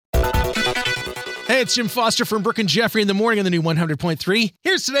it's Jim Foster from Brooke and Jeffrey in the morning on the new 100.3.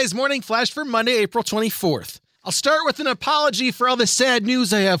 Here's today's morning flash for Monday, April 24th. I'll start with an apology for all the sad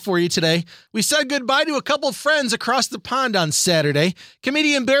news I have for you today. We said goodbye to a couple of friends across the pond on Saturday.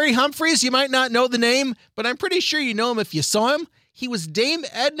 Comedian Barry Humphries, you might not know the name, but I'm pretty sure you know him if you saw him. He was Dame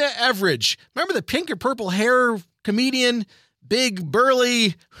Edna Everidge. Remember the pink or purple hair comedian, big,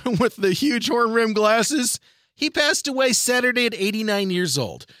 burly, with the huge horn-rimmed glasses? He passed away Saturday at 89 years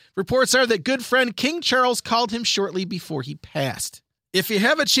old. Reports are that good friend King Charles called him shortly before he passed. If you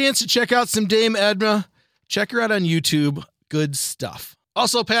have a chance to check out some Dame Edna, check her out on YouTube. Good stuff.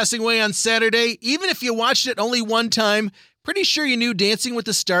 Also passing away on Saturday, even if you watched it only one time, pretty sure you knew Dancing with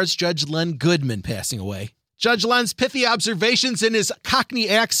the Stars Judge Len Goodman passing away. Judge Len's pithy observations and his Cockney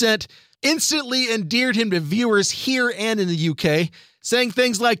accent instantly endeared him to viewers here and in the UK, saying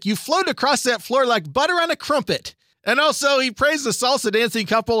things like, "You float across that floor like butter on a crumpet." And also, he praised the salsa dancing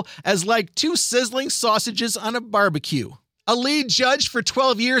couple as like two sizzling sausages on a barbecue. A lead judge for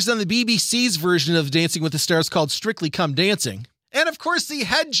 12 years on the BBC's version of Dancing with the Stars called Strictly Come Dancing. And of course, the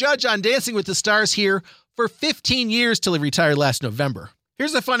head judge on Dancing with the Stars here for 15 years till he retired last November.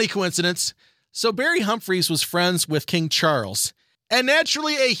 Here's a funny coincidence. So Barry Humphries was friends with King Charles, and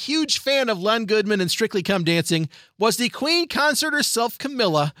naturally a huge fan of Len Goodman and Strictly Come Dancing was the Queen consort herself,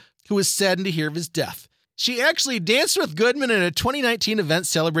 Camilla, who was saddened to hear of his death. She actually danced with Goodman at a 2019 event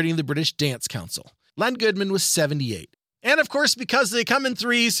celebrating the British Dance Council. Len Goodman was 78. And of course, because they come in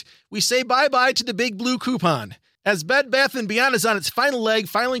threes, we say bye-bye to the big blue coupon, as Bed Bath & Beyond is on its final leg,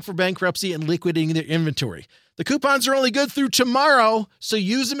 filing for bankruptcy and liquidating their inventory. The coupons are only good through tomorrow, so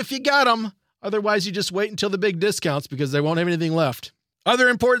use them if you got them. Otherwise, you just wait until the big discounts because they won't have anything left. Other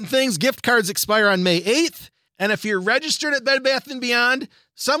important things, gift cards expire on May 8th. And if you're registered at Bed Bath & Beyond,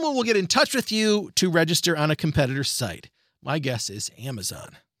 someone will get in touch with you to register on a competitor's site. My guess is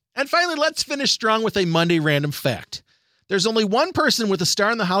Amazon. And finally, let's finish strong with a Monday random fact. There's only one person with a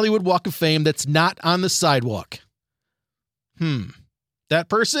star on the Hollywood Walk of Fame that's not on the sidewalk. That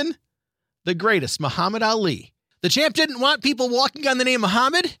person? The greatest, Muhammad Ali. The champ didn't want people walking on the name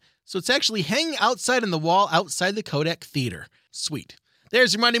Muhammad, so it's actually hanging outside on the wall outside the Kodak Theater. Sweet.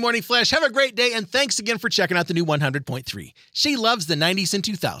 There's your Monday Morning Flash. Have a great day, and thanks again for checking out the new 100.3. She loves the 90s and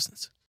 2000s.